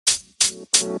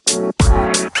Hi,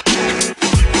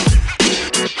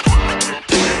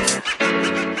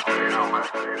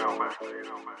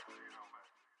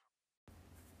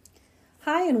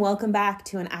 and welcome back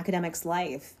to An Academic's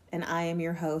Life, and I am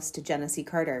your host, Jenna C.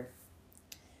 Carter.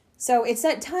 So it's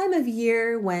that time of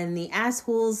year when the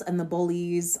assholes and the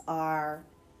bullies are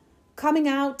coming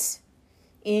out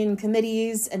in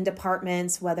committees and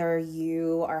departments, whether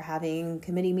you are having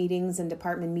committee meetings and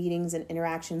department meetings and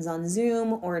interactions on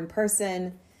Zoom or in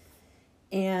person.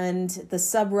 And the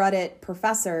subreddit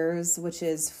professors, which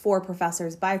is for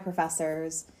professors by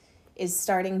professors, is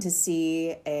starting to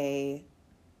see a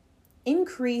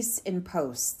increase in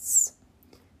posts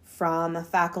from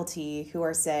faculty who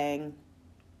are saying,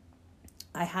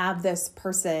 I have this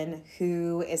person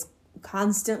who is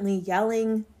constantly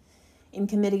yelling in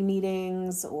committee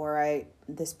meetings, or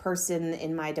this person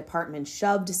in my department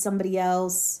shoved somebody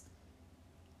else.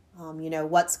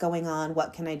 What's going on?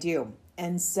 What can I do?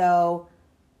 And so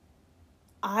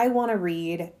I want to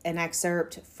read an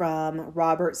excerpt from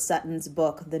Robert Sutton's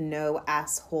book, The No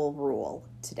Asshole Rule,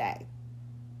 today.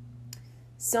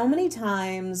 So many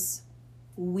times,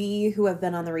 we who have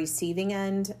been on the receiving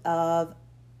end of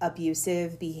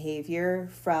abusive behavior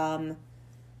from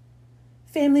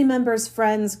family members,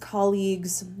 friends,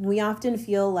 colleagues, we often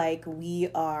feel like we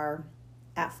are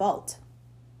at fault.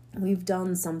 We've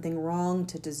done something wrong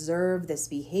to deserve this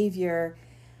behavior,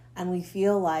 and we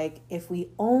feel like if we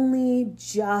only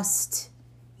just,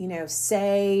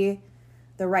 say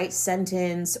the right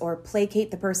sentence or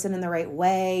placate the person in the right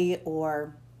way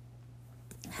or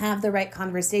have the right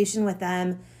conversation with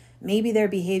them, maybe their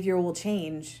behavior will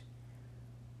change.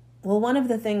 Well, one of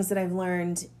the things that I've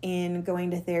learned in going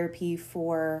to therapy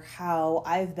for how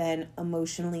I've been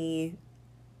emotionally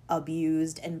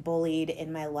abused and bullied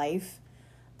in my life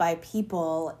by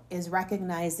people is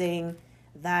recognizing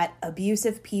that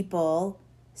abusive people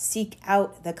seek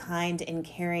out the kind and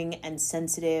caring and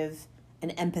sensitive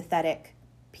and empathetic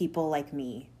people like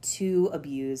me to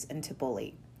abuse and to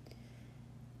bully.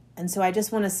 And so I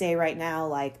just want to say right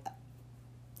now,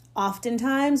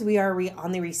 oftentimes we are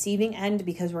on the receiving end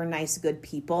because we're nice, good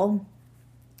people.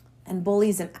 And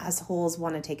bullies and assholes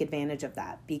want to take advantage of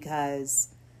that because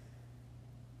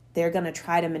they're going to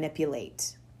try to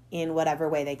manipulate in whatever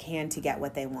way they can to get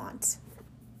what they want.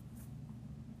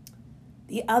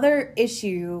 The other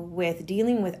issue with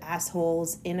dealing with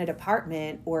assholes in a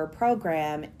department or a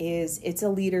program is it's a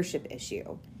leadership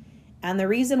issue. And the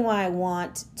reason why I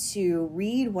want to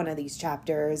read one of these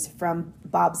chapters from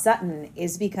Bob Sutton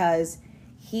is because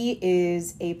he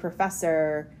is a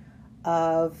professor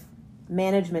of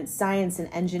management science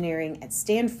and engineering at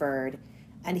Stanford,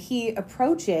 and he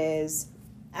approaches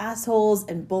assholes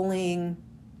and bullying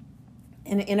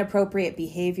and inappropriate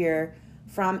behavior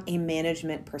from a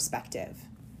management perspective.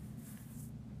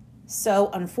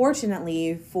 So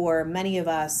unfortunately, for many of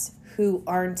us who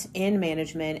aren't in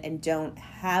management and don't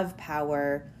have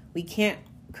power, we can't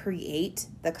create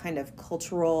the kind of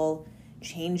cultural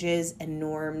changes and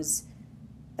norms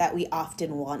that we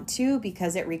often want to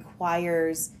because it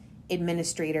requires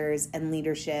administrators and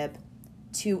leadership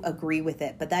to agree with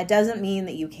it. But that doesn't mean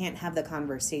that you can't have the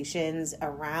conversations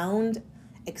around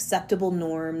acceptable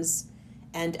norms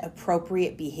and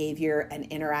appropriate behavior and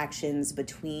interactions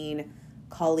between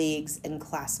colleagues and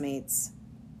classmates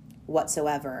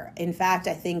whatsoever. In fact,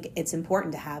 I think it's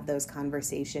important to have those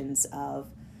conversations of,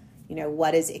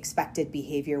 what is expected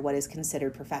behavior, what is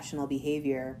considered professional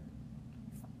behavior,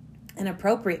 and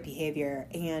appropriate behavior.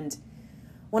 And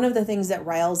one of the things that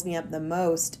riles me up the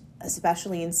most,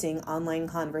 especially in seeing online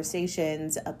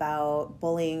conversations about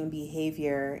bullying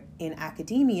behavior in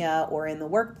academia or in the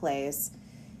workplace,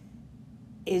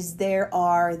 is there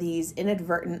are these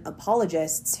inadvertent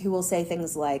apologists who will say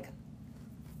things like,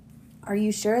 are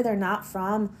you sure they're not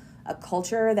from a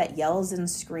culture that yells and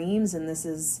screams and this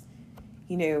is,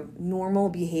 normal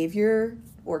behavior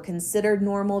or considered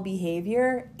normal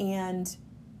behavior? And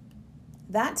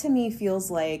that to me feels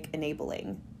like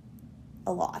enabling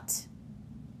a lot.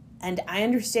 And I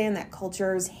understand that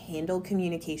cultures handle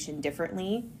communication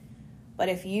differently, but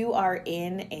if you are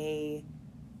in a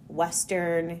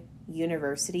Western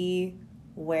university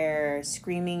where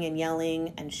screaming and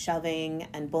yelling and shoving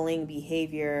and bullying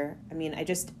behavior,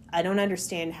 I don't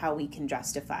understand how we can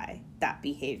justify that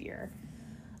behavior.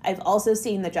 I've also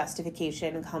seen the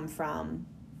justification come from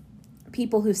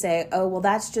people who say, oh, well,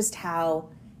 that's just how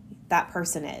that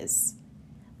person is.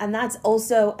 And that's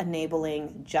also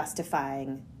enabling,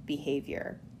 justifying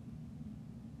behavior.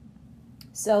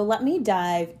 So let me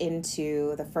dive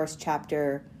into the first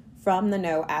chapter from the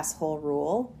No Asshole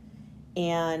Rule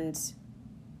and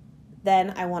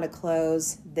Then I want to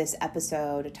close this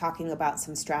episode talking about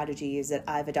some strategies that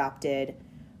I've adopted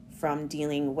from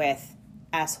dealing with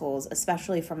assholes,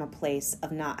 especially from a place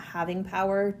of not having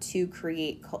power to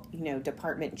create,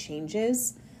 department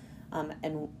changes,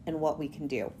 and what we can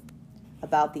do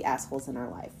about the assholes in our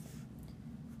life.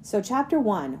 So chapter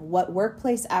 1, what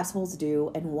workplace assholes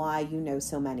do and why you know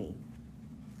so many.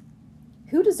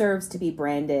 Who deserves to be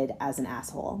branded as an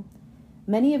asshole?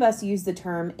 Many of us use the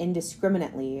term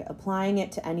indiscriminately, applying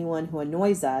it to anyone who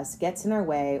annoys us, gets in our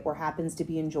way, or happens to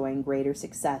be enjoying greater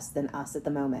success than us at the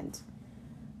moment.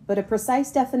 But a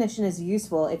precise definition is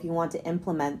useful if you want to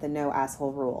implement the no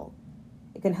asshole rule.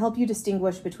 It can help you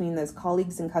distinguish between those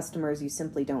colleagues and customers you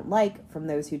simply don't like from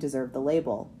those who deserve the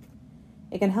label.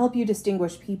 It can help you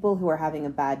distinguish people who are having a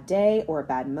bad day or a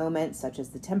bad moment, such as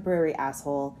the temporary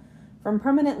asshole, from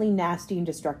permanently nasty and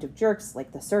destructive jerks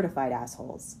like the certified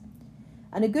assholes.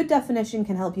 And a good definition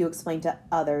can help you explain to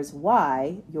others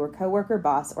why your coworker,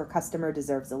 boss, or customer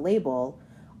deserves a label,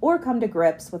 or come to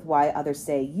grips with why others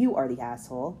say you are the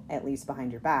asshole, at least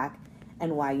behind your back,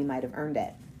 and why you might have earned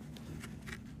it.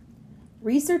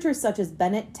 Researchers such as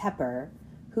Bennett Tepper,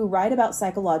 who write about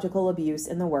psychological abuse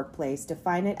in the workplace,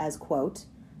 define it as, quote,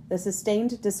 the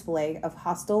sustained display of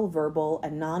hostile verbal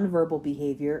and nonverbal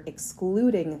behavior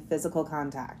excluding physical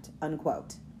contact,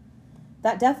 unquote.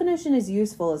 That definition is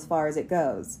useful as far as it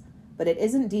goes, but it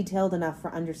isn't detailed enough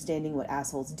for understanding what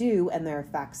assholes do and their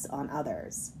effects on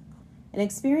others. An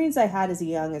experience I had as a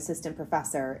young assistant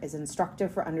professor is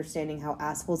instructive for understanding how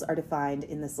assholes are defined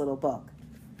in this little book.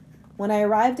 When I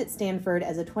arrived at Stanford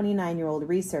as a 29-year-old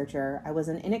researcher, I was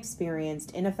an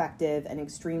inexperienced, ineffective, and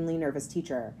extremely nervous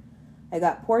teacher. I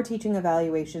got poor teaching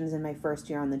evaluations in my first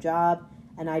year on the job,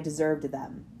 and I deserved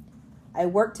them. I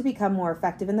worked to become more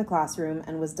effective in the classroom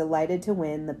and was delighted to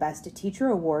win the Best Teacher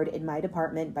Award in my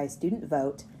department by student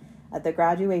vote at the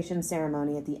graduation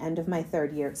ceremony at the end of my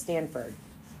third year at Stanford.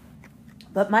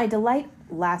 But my delight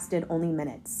lasted only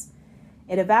minutes.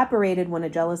 It evaporated when a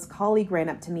jealous colleague ran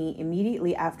up to me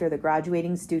immediately after the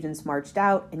graduating students marched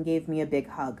out and gave me a big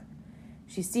hug.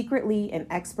 She secretly and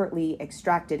expertly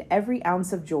extracted every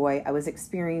ounce of joy I was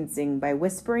experiencing by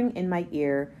whispering in my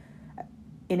ear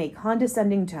in a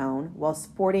condescending tone while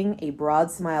sporting a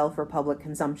broad smile for public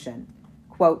consumption.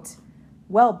 Quote,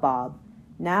 well, Bob,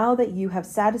 now that you have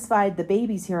satisfied the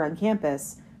babies here on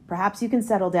campus, perhaps you can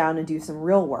settle down and do some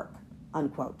real work,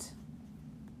 unquote.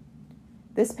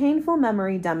 This painful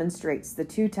memory demonstrates the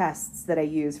two tests that I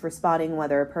use for spotting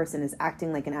whether a person is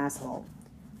acting like an asshole.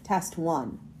 Test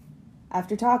 1.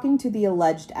 After talking to the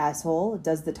alleged asshole,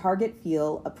 does the target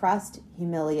feel oppressed,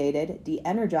 humiliated,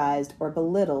 de-energized, or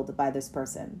belittled by this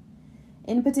person?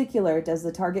 In particular, does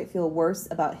the target feel worse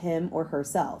about him or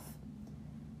herself?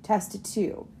 Test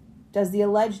 2. Does the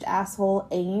alleged asshole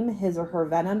aim his or her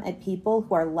venom at people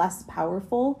who are less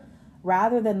powerful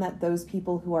rather than at those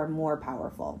people who are more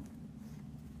powerful?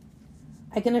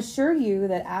 I can assure you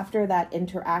that after that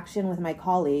interaction with my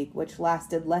colleague, which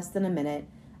lasted less than a minute,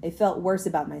 I felt worse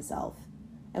about myself.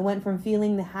 I went from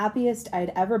feeling the happiest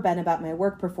I'd ever been about my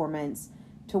work performance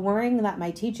to worrying that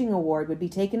my teaching award would be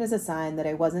taken as a sign that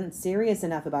I wasn't serious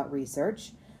enough about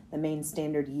research, the main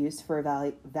standard used for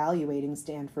evaluating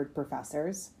Stanford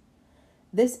professors.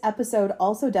 This episode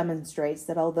also demonstrates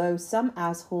that although some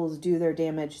assholes do their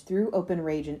damage through open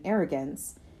rage and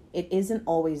arrogance, it isn't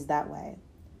always that way.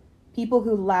 People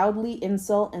who loudly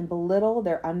insult and belittle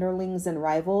their underlings and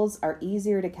rivals are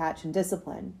easier to catch and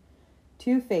discipline.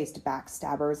 Two-faced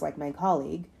backstabbers like my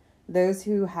colleague, those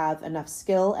who have enough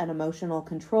skill and emotional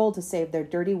control to save their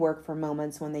dirty work for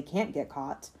moments when they can't get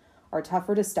caught, are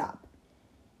tougher to stop,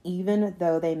 even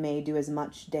though they may do as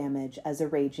much damage as a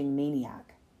raging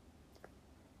maniac.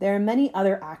 There are many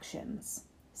other actions.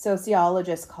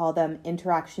 Sociologists call them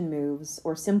interaction moves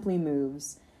or simply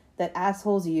moves that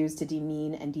assholes use to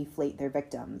demean and deflate their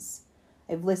victims.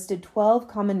 I've listed 12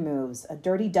 common moves, a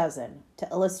dirty dozen, to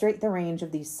illustrate the range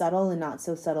of these subtle and not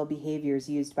so subtle behaviors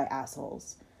used by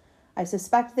assholes. I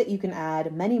suspect that you can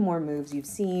add many more moves you've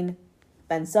seen,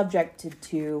 been subjected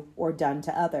to, or done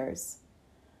to others.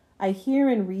 I hear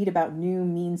and read about new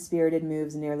mean-spirited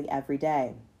moves nearly every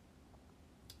day.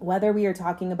 Whether we are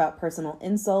talking about personal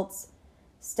insults,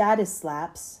 status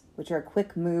slaps, which are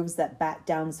quick moves that bat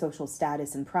down social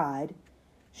status and pride,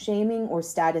 shaming or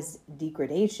status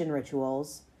degradation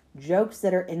rituals, jokes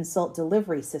that are insult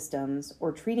delivery systems,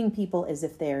 or treating people as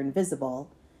if they are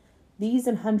invisible, these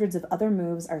and hundreds of other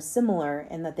moves are similar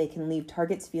in that they can leave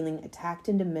targets feeling attacked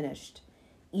and diminished,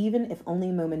 even if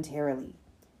only momentarily.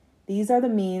 These are the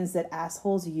means that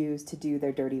assholes use to do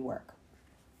their dirty work.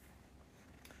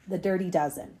 The dirty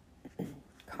dozen.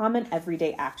 Common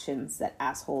everyday actions that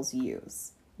assholes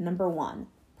use. Number 1,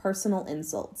 personal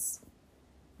insults.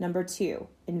 Number 2,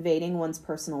 invading one's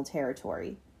personal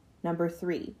territory. Number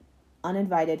 3,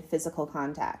 uninvited physical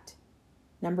contact.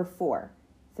 Number 4,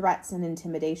 threats and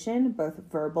intimidation, both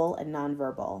verbal and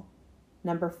nonverbal.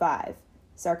 Number 5,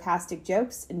 sarcastic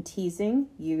jokes and teasing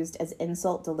used as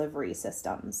insult delivery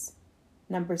systems.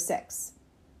 Number 6,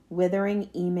 withering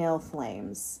email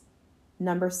flames.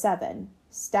 Number 7,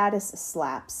 status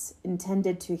slaps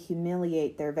intended to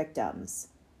humiliate their victims.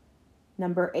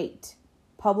 Number 8,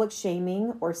 public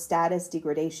shaming or status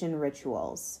degradation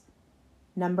rituals.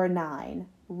 Number 9,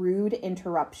 rude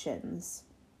interruptions.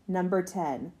 Number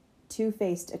 10,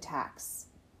 two-faced attacks.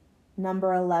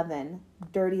 Number 11,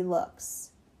 dirty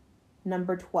looks.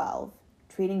 Number 12,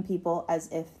 treating people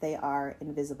as if they are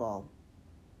invisible.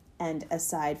 And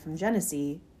aside from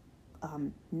Genesee,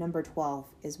 number 12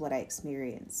 is what I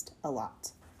experienced a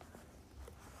lot.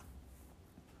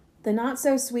 The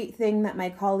not-so-sweet thing that my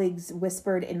colleagues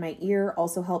whispered in my ear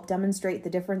also helped demonstrate the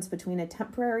difference between a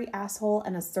temporary asshole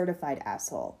and a certified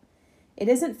asshole. It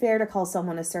isn't fair to call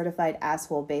someone a certified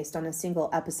asshole based on a single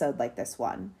episode like this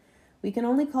one. We can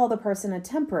only call the person a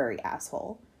temporary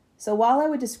asshole. So while I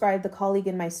would describe the colleague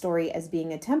in my story as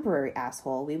being a temporary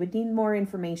asshole, we would need more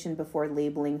information before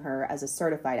labeling her as a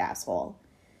certified asshole.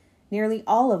 Nearly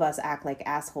all of us act like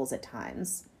assholes at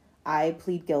times. I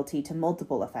plead guilty to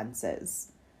multiple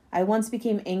offenses. I once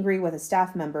became angry with a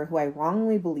staff member who I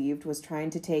wrongly believed was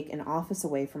trying to take an office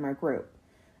away from our group.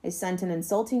 I sent an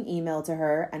insulting email to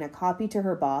her and a copy to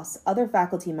her boss, other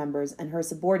faculty members, and her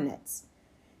subordinates.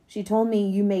 She told me,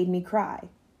 "You made me cry."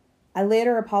 I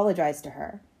later apologized to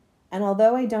her. And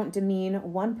although I don't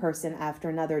demean one person after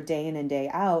another day in and day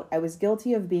out, I was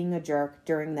guilty of being a jerk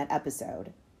during that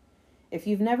episode. If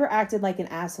you've never acted like an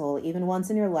asshole even once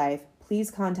in your life,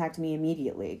 please contact me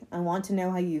immediately. I want to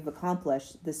know how you've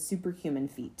accomplished this superhuman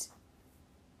feat.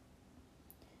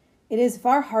 It is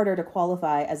far harder to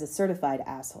qualify as a certified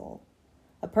asshole.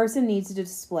 A person needs to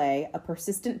display a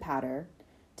persistent pattern,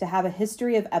 to have a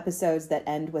history of episodes that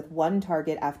end with one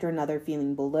target after another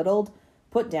feeling belittled,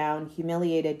 put down,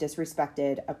 humiliated,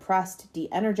 disrespected, oppressed,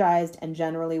 de-energized, and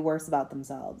generally worse about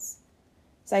themselves.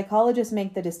 Psychologists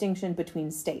make the distinction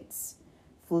between states: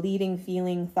 fleeting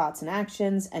feeling, thoughts and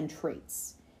actions, and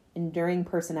traits, enduring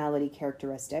personality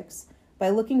characteristics, by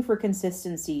looking for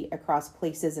consistency across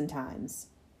places and times.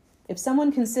 If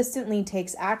someone consistently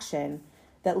takes action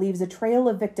that leaves a trail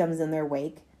of victims in their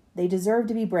wake, they deserve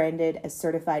to be branded as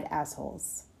certified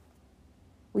assholes.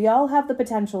 We all have the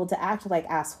potential to act like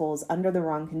assholes under the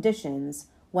wrong conditions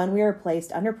when we are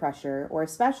placed under pressure, or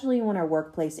especially when our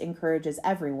workplace encourages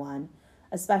everyone,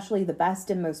 especially the best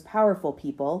and most powerful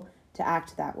people, to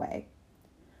act that way.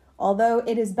 Although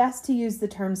it is best to use the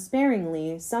term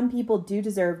sparingly, some people do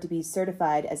deserve to be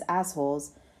certified as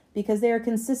assholes because they are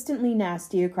consistently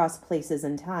nasty across places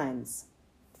and times.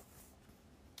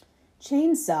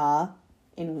 Chainsaw,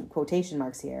 in quotation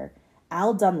marks here,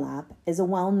 Al Dunlap is a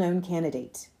well-known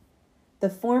candidate. The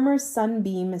former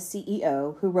Sunbeam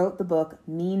CEO who wrote the book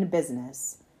Mean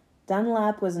Business,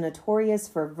 Dunlap was notorious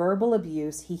for verbal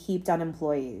abuse he heaped on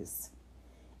employees.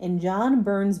 In John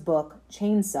Byrne's book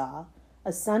Chainsaw,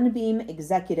 a Sunbeam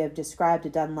executive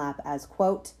described Dunlap as,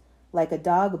 quote, like a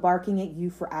dog barking at you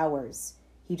for hours.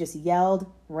 He just yelled,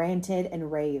 ranted,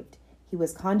 and raved. He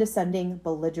was condescending,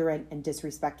 belligerent, and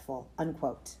disrespectful,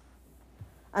 unquote.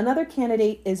 Another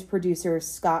candidate is producer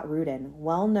Scott Rudin,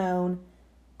 well known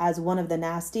as one of the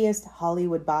nastiest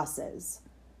Hollywood bosses.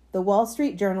 The Wall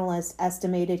Street Journalist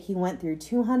estimated he went through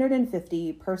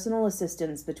 250 personal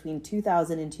assistants between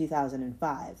 2000 and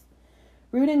 2005.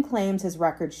 Rudin claims his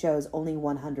record shows only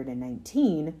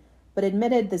 119, but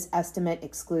admitted this estimate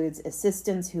excludes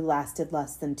assistants who lasted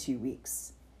less than 2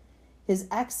 weeks. His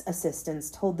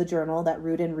ex-assistants told the Journal that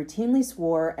Rudin routinely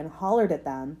swore and hollered at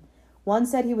them. One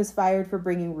said he was fired for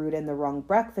bringing Rudin the wrong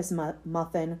breakfast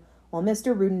muffin, while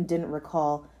Mr. Rudin didn't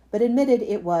recall, but admitted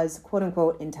it was,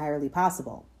 quote-unquote, entirely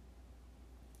possible.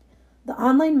 The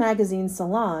online magazine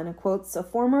Salon quotes a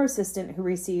former assistant who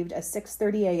received a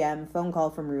 6:30 a.m. phone call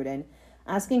from Rudin,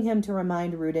 asking him to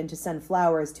remind Rudin to send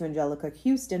flowers to Angelica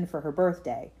Houston for her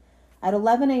birthday. At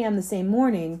 11 a.m. the same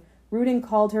morning, Rudin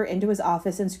called her into his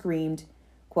office and screamed,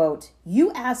 quote,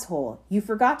 "You asshole, you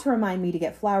forgot to remind me to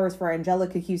get flowers for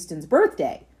Angelica Houston's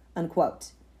birthday,"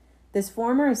 unquote. This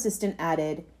former assistant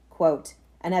added, quote,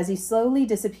 "And as he slowly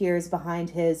disappears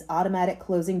behind his automatic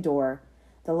closing door,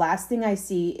 the last thing I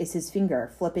see is his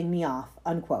finger flipping me off,"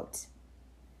 unquote.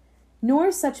 Nor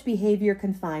is such behavior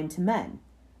confined to men.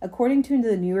 According to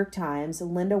the New York Times,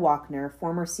 Linda Wachner,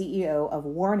 former CEO of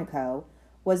Warnaco,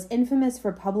 was infamous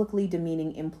for publicly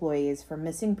demeaning employees for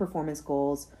missing performance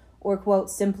goals or, quote,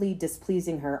 simply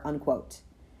displeasing her, unquote.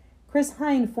 Chris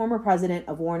Hine, former president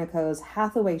of Warnaco's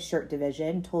Hathaway shirt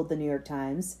division, told the New York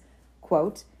Times,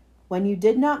 quote, "When you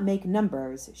did not make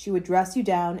numbers, she would dress you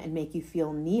down and make you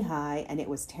feel knee-high, and it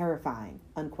was terrifying,"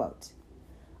 unquote.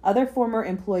 Other former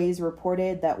employees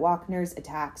reported that Wagner's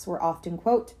attacks were often,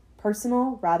 quote,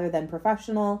 personal rather than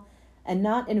professional, and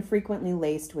not infrequently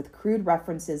laced with crude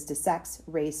references to sex,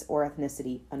 race, or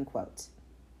ethnicity, unquote.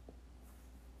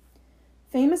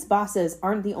 Famous bosses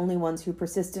aren't the only ones who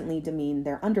persistently demean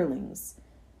their underlings.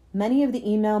 Many of the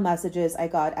email messages I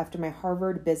got after my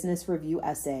Harvard Business Review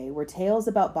essay were tales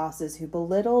about bosses who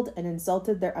belittled and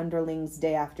insulted their underlings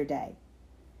day after day.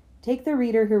 Take the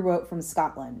reader who wrote from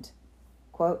Scotland.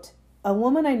 Quote, "A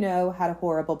woman I know had a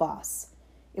horrible boss.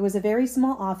 It was a very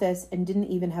small office and didn't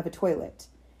even have a toilet.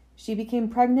 She became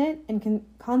pregnant and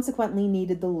consequently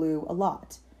needed the loo a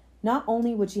lot. Not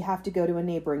only would she have to go to a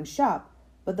neighboring shop,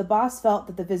 but the boss felt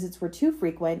that the visits were too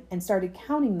frequent and started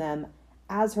counting them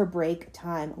as her break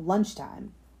time,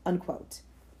 lunchtime," unquote.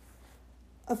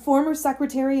 A former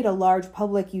secretary at a large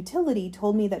public utility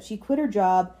told me that she quit her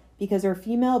job because her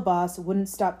female boss wouldn't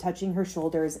stop touching her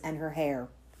shoulders and her hair.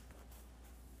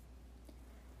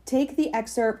 Take the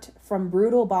excerpt from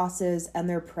Brutal Bosses and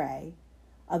Their Prey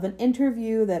of an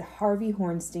interview that Harvey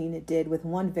Hornstein did with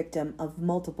one victim of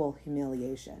multiple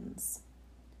humiliations.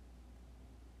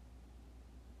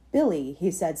 "Billy,"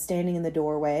 he said, standing in the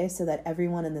doorway so that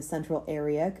everyone in the central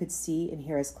area could see and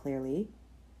hear us clearly.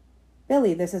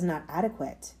 "Billy, this is not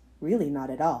adequate. Really not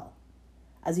at all."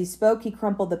 As he spoke, he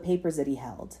crumpled the papers that he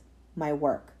held. My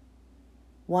work.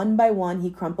 One by one, he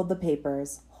crumpled the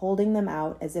papers, holding them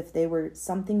out as if they were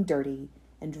something dirty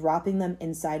and dropping them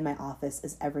inside my office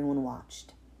as everyone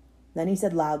watched. Then he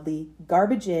said loudly,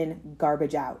 "Garbage in,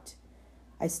 garbage out."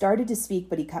 I started to speak,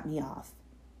 but he cut me off.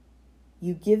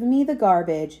 "You give me the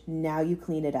garbage, now you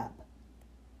clean it up."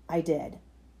 I did.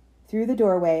 Through the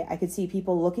doorway, I could see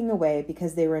people looking away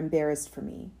because they were embarrassed for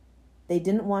me. They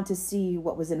didn't want to see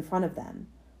what was in front of them.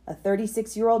 A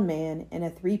 36-year-old man in a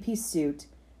three-piece suit,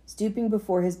 stooping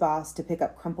before his boss to pick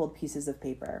up crumpled pieces of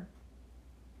paper.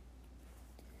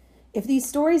 If these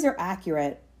stories are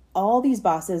accurate, all these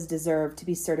bosses deserve to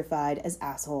be certified as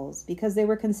assholes because they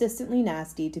were consistently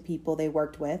nasty to people they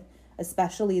worked with,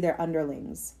 especially their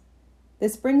underlings.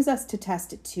 This brings us to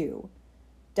test 2.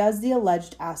 Does the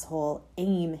alleged asshole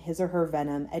aim his or her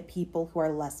venom at people who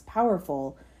are less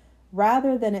powerful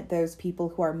rather than at those people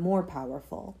who are more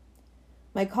powerful?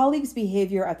 My colleague's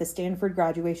behavior at the Stanford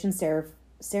graduation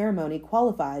ceremony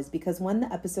qualifies because when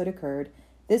the episode occurred,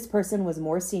 this person was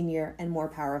more senior and more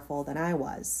powerful than I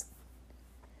was.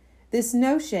 This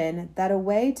notion that a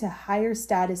way to higher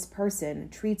status person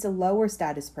treats a lower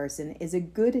status person is a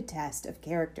good test of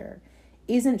character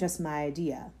isn't just my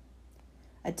idea.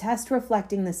 A test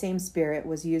reflecting the same spirit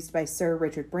was used by Sir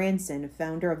Richard Branson,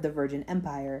 founder of the Virgin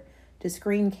Empire, to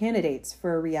screen candidates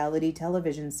for a reality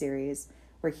television series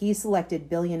where he selected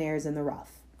billionaires in the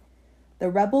rough. The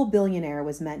rebel billionaire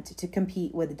was meant to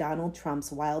compete with Donald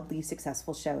Trump's wildly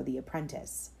successful show, The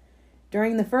Apprentice.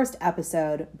 During the first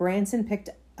episode, Branson picked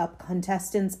up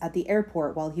contestants at the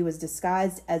airport while he was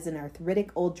disguised as an arthritic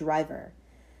old driver.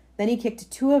 Then he kicked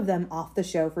 2 of them off the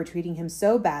show for treating him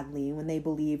so badly when they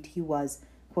believed he was,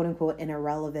 quote-unquote, an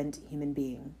irrelevant human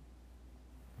being.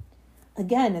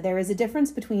 Again, there is a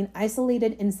difference between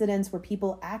isolated incidents where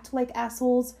people act like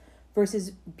assholes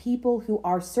versus people who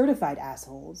are certified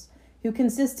assholes, who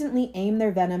consistently aim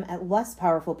their venom at less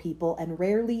powerful people and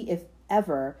rarely, if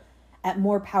ever, at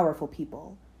more powerful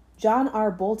people. John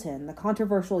R. Bolton, the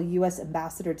controversial U.S.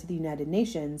 ambassador to the United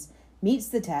Nations, meets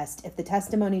the test if the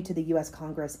testimony to the U.S.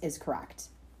 Congress is correct.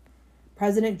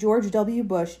 President George W.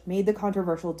 Bush made the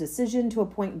controversial decision to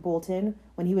appoint Bolton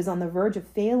when he was on the verge of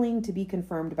failing to be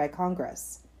confirmed by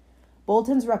Congress.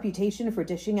 Bolton's reputation for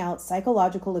dishing out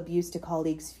psychological abuse to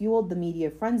colleagues fueled the media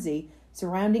frenzy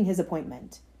surrounding his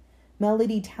appointment.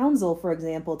 Melody Townsell, for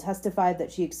example, testified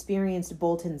that she experienced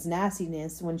Bolton's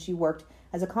nastiness when she worked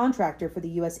as a contractor for the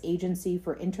U.S. Agency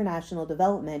for International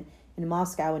Development in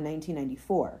Moscow in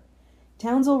 1994.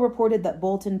 Townsell reported that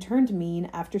Bolton turned mean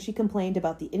after she complained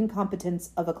about the incompetence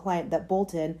of a client that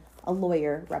Bolton, a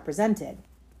lawyer, represented.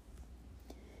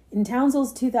 In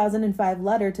Townsell's 2005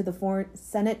 letter to the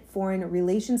Senate Foreign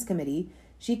Relations Committee,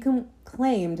 she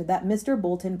claimed that Mr.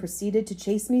 Bolton proceeded to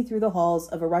chase me through the halls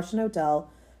of a Russian hotel,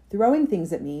 throwing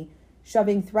things at me,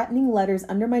 shoving threatening letters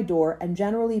under my door, and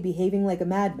generally behaving like a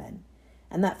madman,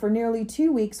 and that for nearly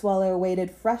 2 weeks while I awaited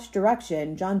fresh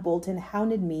direction, John Bolton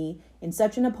hounded me in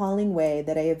such an appalling way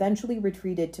that I eventually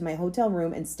retreated to my hotel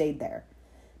room and stayed there.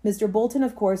 Mr. Bolton,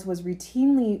 of course, was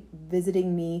routinely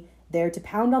visiting me there to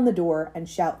pound on the door and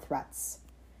shout threats.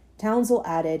 Townsell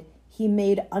added, he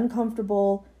made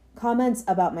uncomfortable comments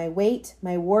about my weight,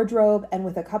 my wardrobe, and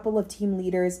with a couple of team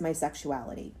leaders, my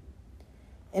sexuality.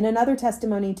 In another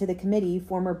testimony to the committee,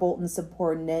 former Bolton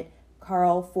subordinate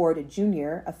Carl Ford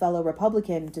Jr., a fellow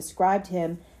Republican, described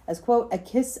him as, quote, a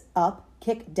kiss up,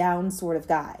 kick down sort of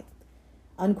guy,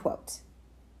 unquote.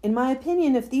 In my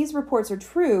opinion, if these reports are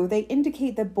true, they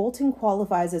indicate that Bolton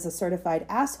qualifies as a certified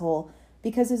asshole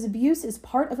because his abuse is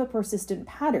part of a persistent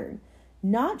pattern,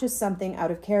 not just something out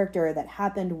of character that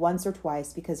happened once or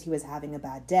twice because he was having a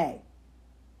bad day.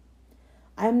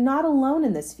 I am not alone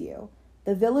in this view.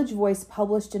 The Village Voice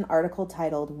published an article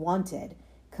titled Wanted,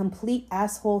 Complete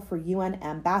Asshole for UN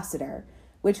Ambassador,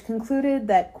 which concluded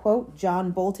that, quote,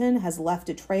 John Bolton has left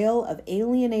a trail of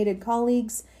alienated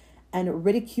colleagues and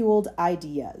ridiculed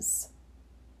ideas.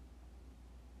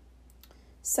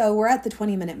 So we're at the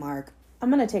 20-minute mark. I'm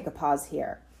going to take a pause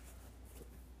here.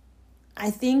 I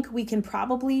think we can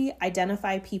probably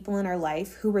identify people in our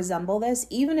life who resemble this,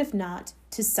 even if not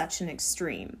to such an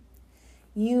extreme.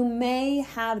 You may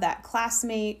have that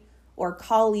classmate or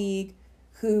colleague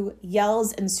who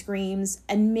yells and screams,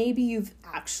 and maybe you've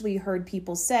actually heard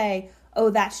people say, oh,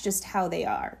 that's just how they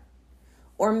are.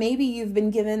 Or maybe you've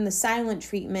been given the silent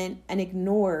treatment and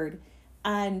ignored,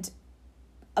 and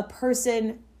a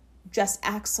person just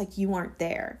acts like you aren't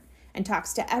there and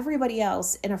talks to everybody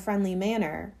else in a friendly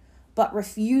manner, but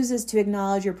refuses to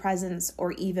acknowledge your presence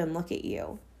or even look at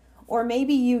you. Or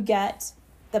maybe you get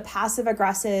the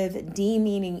passive-aggressive,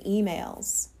 demeaning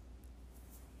emails.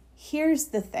 Here's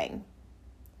the thing.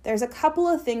 There's a couple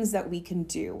of things that we can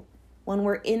do when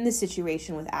we're in the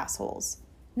situation with assholes.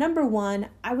 Number one,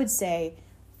 I would say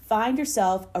find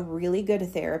yourself a really good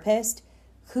therapist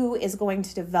who is going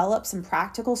to develop some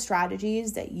practical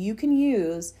strategies that you can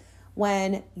use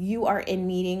when you are in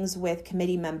meetings with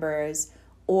committee members,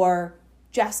 or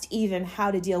just even how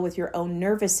to deal with your own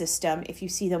nervous system if you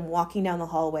see them walking down the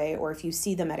hallway or if you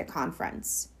see them at a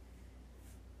conference.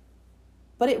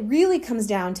 But it really comes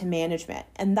down to management,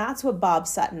 and that's what Bob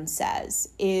Sutton says,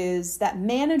 is that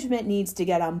management needs to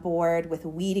get on board with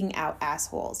weeding out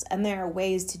assholes. And there are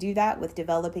ways to do that with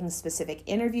developing specific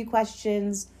interview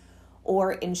questions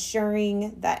or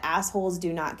ensuring that assholes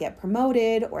do not get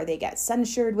promoted or they get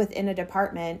censured within a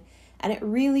department. And it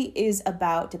really is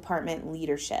about department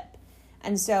leadership.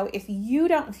 And so if you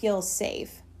don't feel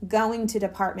safe going to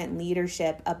department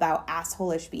leadership about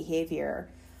asshole-ish behavior,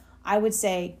 I would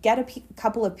say get a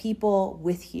couple of people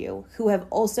with you who have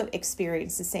also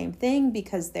experienced the same thing,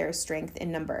 because there's strength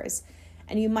in numbers.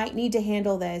 And you might need to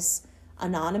handle this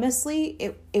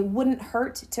anonymously. It wouldn't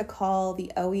hurt to call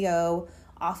the OEO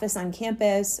office on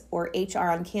campus or HR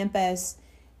on campus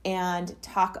and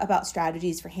talk about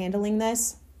strategies for handling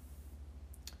this.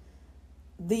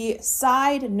 The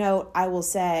side note I will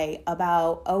say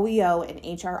about OEO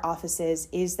and HR offices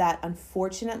is that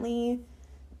unfortunately,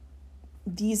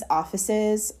 these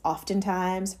offices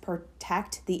oftentimes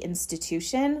protect the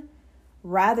institution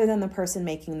rather than the person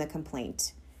making the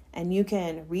complaint. And you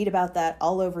can read about that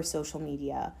all over social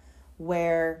media,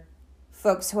 where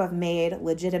folks who have made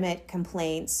legitimate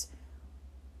complaints,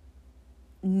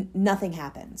 nothing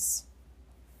happens.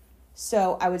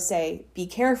 So I would say be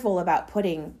careful about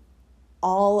putting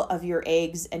all of your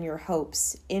eggs and your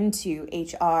hopes into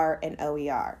HR and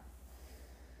OER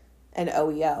and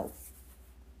OEO.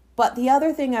 But the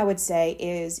other thing I would say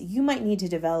is you might need to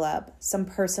develop some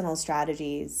personal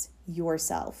strategies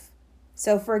yourself.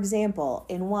 So for example,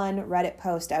 in one Reddit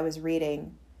post I was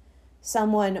reading,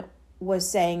 someone was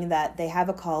saying that they have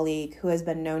a colleague who has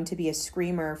been known to be a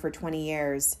screamer for 20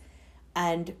 years.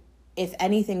 And if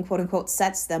anything, quote unquote,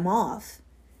 sets them off,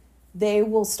 they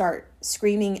will start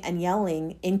screaming and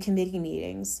yelling in committee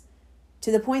meetings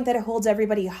to the point that it holds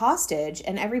everybody hostage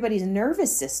and everybody's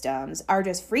nervous systems are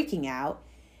just freaking out.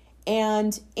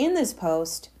 And in this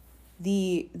post,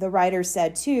 the writer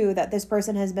said too that this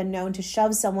person has been known to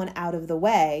shove someone out of the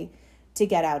way to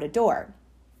get out a door.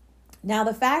 Now,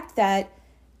 the fact that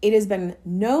it has been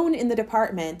known in the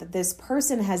department that this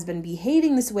person has been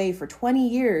behaving this way for 20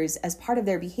 years as part of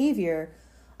their behavior,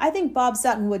 I think Bob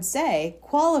Sutton would say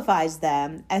qualifies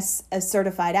them as a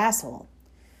certified asshole.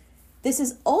 This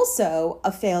is also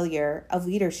a failure of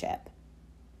leadership,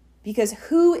 because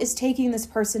who is taking this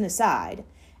person aside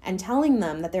and telling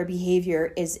them that their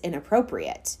behavior is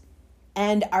inappropriate?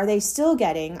 And are these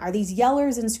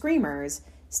yellers and screamers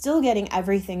still getting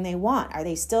everything they want? Are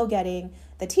they still getting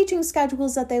the teaching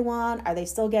schedules that they want? Are they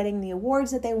still getting the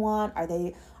awards that they want? Are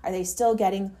they still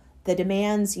getting the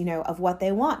demands, of what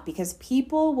they want, because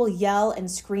people will yell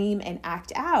and scream and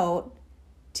act out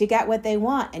to get what they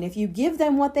want. And if you give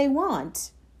them what they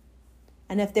want,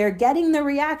 and if they're getting the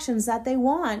reactions that they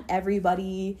want,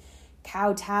 everybody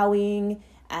kowtowing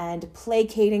and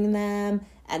placating them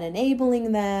and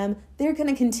enabling them, they're going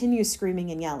to continue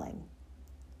screaming and yelling.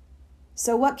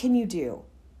 So what can you do?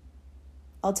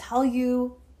 I'll tell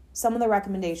you some of the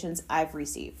recommendations I've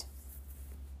received.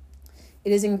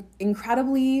 It is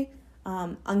incredibly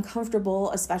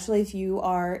uncomfortable, especially if you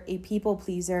are a people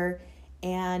pleaser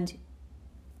and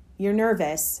you're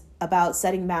nervous about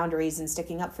setting boundaries and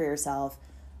sticking up for yourself,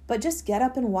 but just get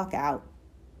up and walk out.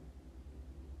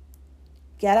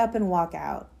 Get up and walk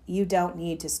out. You don't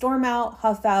need to storm out,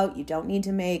 huff out. You don't need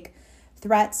to make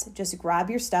threats. Just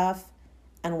grab your stuff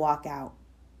and walk out.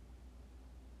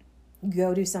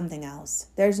 Go do something else.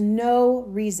 There's no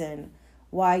reason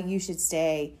why you should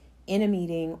stay in a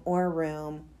meeting or a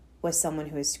room with someone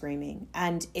who is screaming.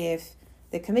 And if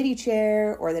the committee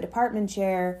chair or the department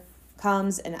chair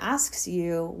comes and asks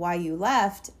you why you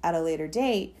left at a later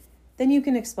date, then you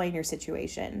can explain your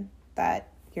situation, that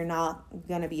you're not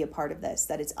going to be a part of this,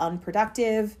 that it's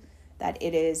unproductive, that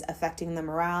it is affecting the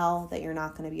morale, that you're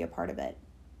not going to be a part of it.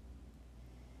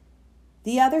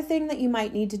 The other thing that you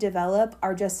might need to develop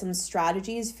are just some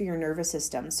strategies for your nervous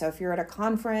system. So if you're at a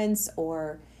conference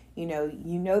or you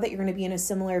know that you're going to be in a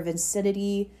similar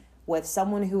vicinity with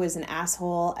someone who is an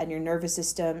asshole and your nervous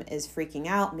system is freaking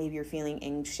out, maybe you're feeling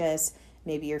anxious,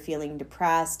 maybe you're feeling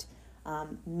depressed,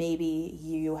 maybe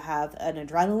you have an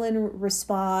adrenaline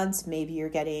response, maybe you're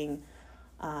getting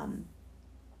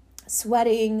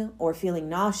sweating or feeling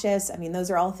nauseous. I mean,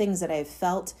 those are all things that I've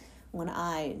felt when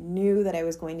I knew that I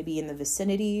was going to be in the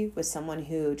vicinity with someone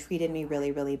who treated me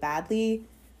really, really badly.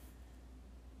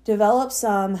 Develop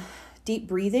some deep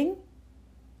breathing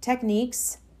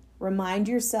techniques. Remind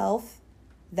yourself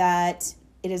that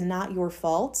it is not your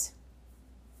fault.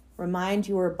 Remind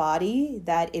your body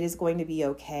that it is going to be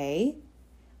okay.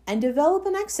 And develop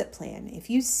an exit plan. If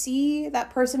you see that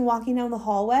person walking down the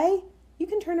hallway, you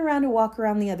can turn around and walk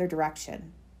around the other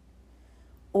direction.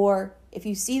 Or if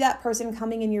you see that person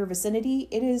coming in your vicinity,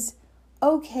 it is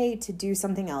okay to do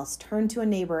something else. Turn to a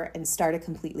neighbor and start a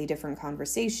completely different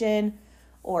conversation,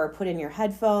 or put in your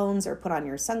headphones or put on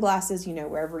your sunglasses,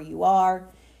 wherever you are.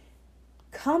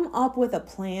 Come up with a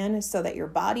plan so that your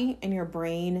body and your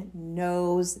brain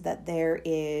knows that there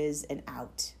is an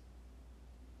out.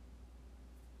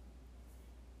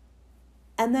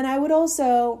 And then I would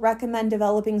also recommend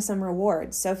developing some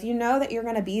rewards. So if you know that you're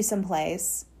going to be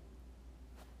someplace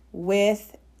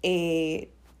with a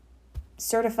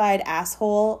certified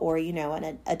asshole or,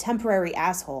 a temporary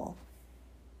asshole,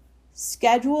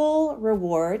 schedule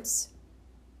rewards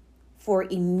for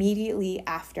immediately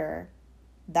after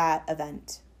that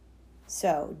event.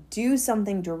 So do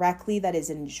something directly that is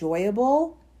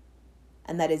enjoyable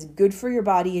and that is good for your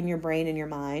body and your brain and your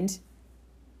mind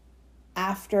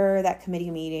after that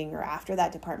committee meeting or after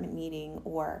that department meeting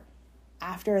or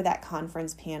after that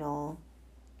conference panel.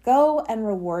 Go and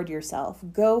reward yourself.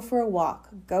 Go for a walk.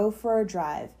 Go for a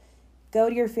drive. Go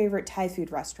to your favorite Thai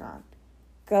food restaurant.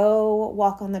 Go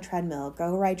walk on the treadmill.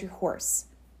 Go ride your horse.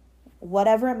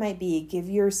 Whatever it might be, give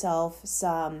yourself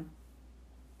some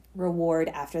reward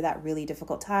after that really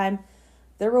difficult time.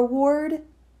 The reward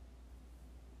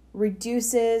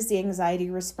reduces the anxiety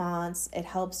response. It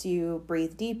helps you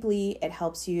breathe deeply. It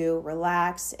helps you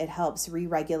relax. It helps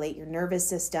re-regulate your nervous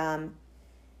system.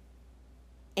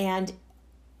 And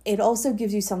it also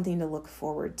gives you something to look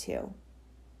forward to.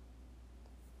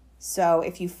 So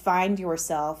if you find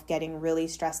yourself getting really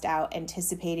stressed out,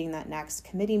 anticipating that next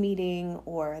committee meeting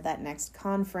or that next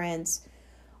conference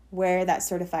where that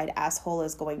certified asshole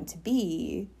is going to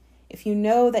be, if you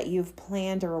know that you've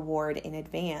planned a reward in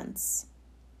advance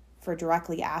for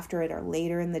directly after it or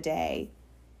later in the day,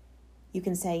 you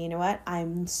can say, you know what,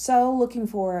 I'm so looking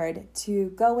forward to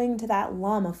going to that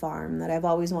llama farm that I've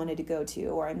always wanted to go to,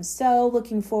 or I'm so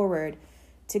looking forward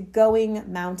to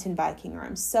going mountain biking, or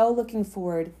I'm so looking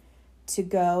forward to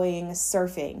going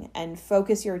surfing, and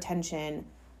focus your attention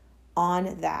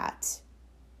on that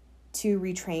to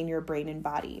retrain your brain and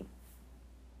body.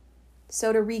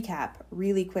 So to recap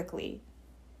really quickly,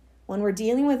 when we're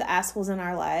dealing with assholes in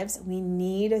our lives, we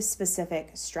need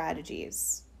specific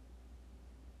strategies.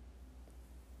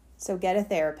 So get a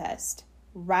therapist.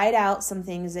 Write out some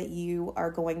things that you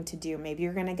are going to do. Maybe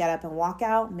you're going to get up and walk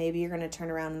out. Maybe you're going to turn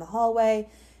around in the hallway.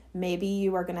 Maybe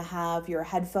you are going to have your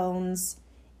headphones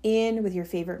in with your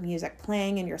favorite music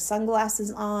playing and your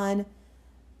sunglasses on.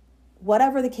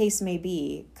 Whatever the case may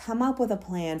be, come up with a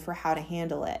plan for how to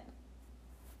handle it.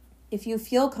 If you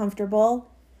feel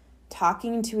comfortable,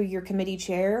 talking to your committee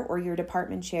chair or your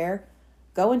department chair,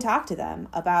 go and talk to them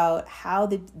about how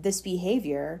this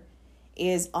behavior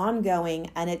is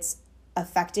ongoing and it's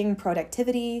affecting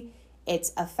productivity,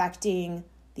 it's affecting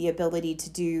the ability to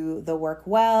do the work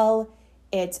well,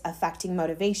 it's affecting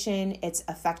motivation, it's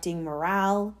affecting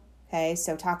morale. Okay,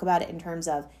 so talk about it in terms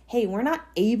of, hey, we're not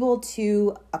able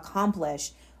to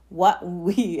accomplish what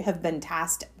we have been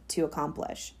tasked to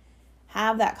accomplish.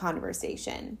 Have that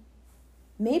conversation.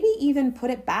 Maybe even put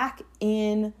it back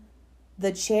in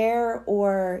the chair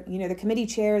or, the committee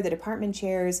chair, the department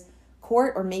chair's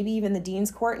court, or maybe even the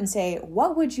dean's court, and say,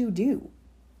 what would you do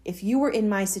if you were in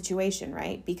my situation,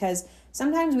 right? Because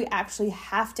sometimes we actually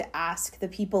have to ask the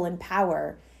people in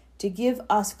power to give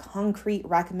us concrete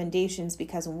recommendations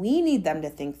because we need them to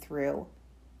think through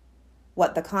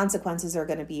what the consequences are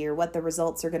going to be or what the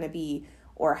results are going to be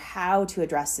or how to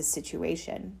address this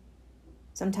situation.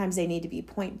 Sometimes they need to be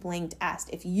point blank asked.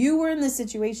 If you were in this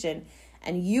situation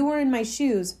and you were in my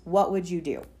shoes, what would you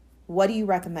do? What do you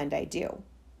recommend I do?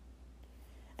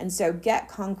 And so get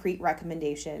concrete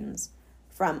recommendations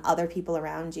from other people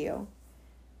around you.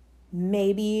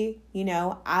 Maybe,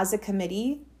 as a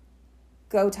committee,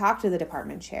 go talk to the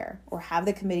department chair or have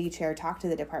the committee chair talk to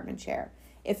the department chair.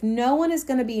 If no one is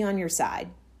going to be on your side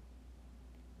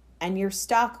and you're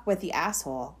stuck with the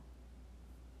asshole,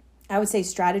 I would say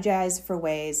strategize for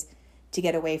ways to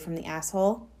get away from the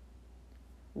asshole.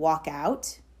 Walk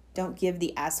out. Don't give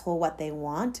the asshole what they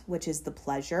want, which is the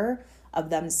pleasure of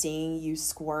them seeing you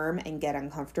squirm and get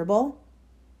uncomfortable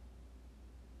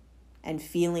and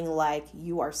feeling like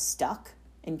you are stuck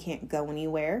and can't go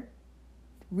anywhere.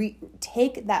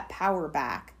 Take that power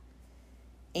back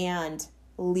and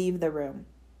leave the room.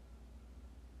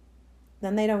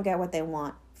 Then they don't get what they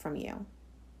want from you.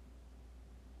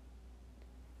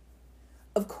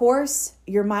 Of course,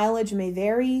 your mileage may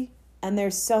vary, and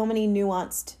there's so many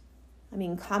nuanced,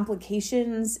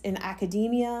 complications in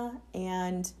academia.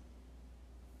 And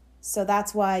so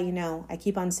that's why, I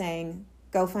keep on saying,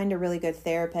 go find a really good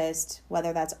therapist,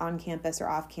 whether that's on campus or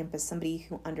off campus, somebody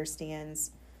who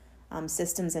understands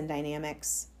systems and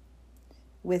dynamics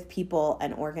with people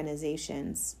and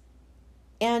organizations.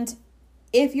 And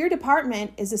if your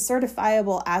department is a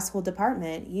certifiable asshole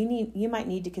department, you might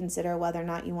need to consider whether or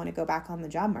not you want to go back on the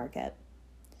job market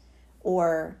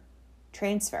or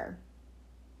transfer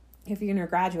if you're in your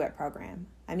graduate program.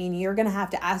 You're going to have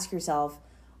to ask yourself,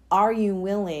 are you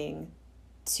willing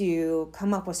to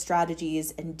come up with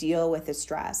strategies and deal with the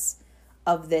stress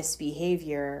of this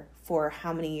behavior for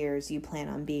how many years you plan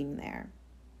on being there?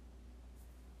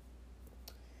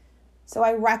 So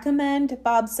I recommend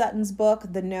Bob Sutton's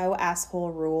book, The No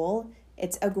Asshole Rule.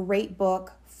 It's a great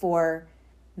book for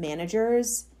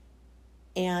managers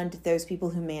and those people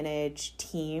who manage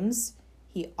teams.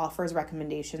 He offers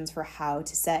recommendations for how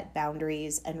to set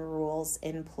boundaries and rules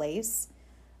in place.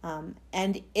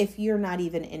 And if you're not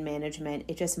even in management,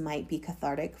 it just might be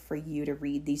cathartic for you to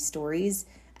read these stories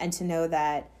and to know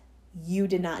that you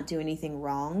did not do anything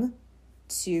wrong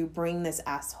to bring this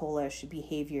asshole-ish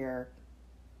behavior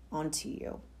onto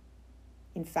you.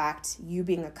 In fact, you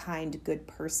being a kind, good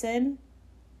person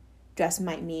just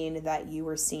might mean that you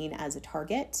were seen as a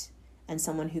target and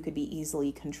someone who could be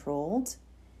easily controlled.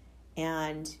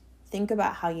 And think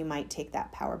about how you might take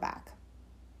that power back.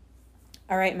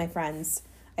 All right, my friends,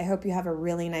 I hope you have a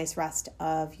really nice rest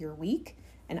of your week,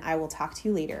 and I will talk to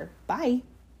you later. Bye.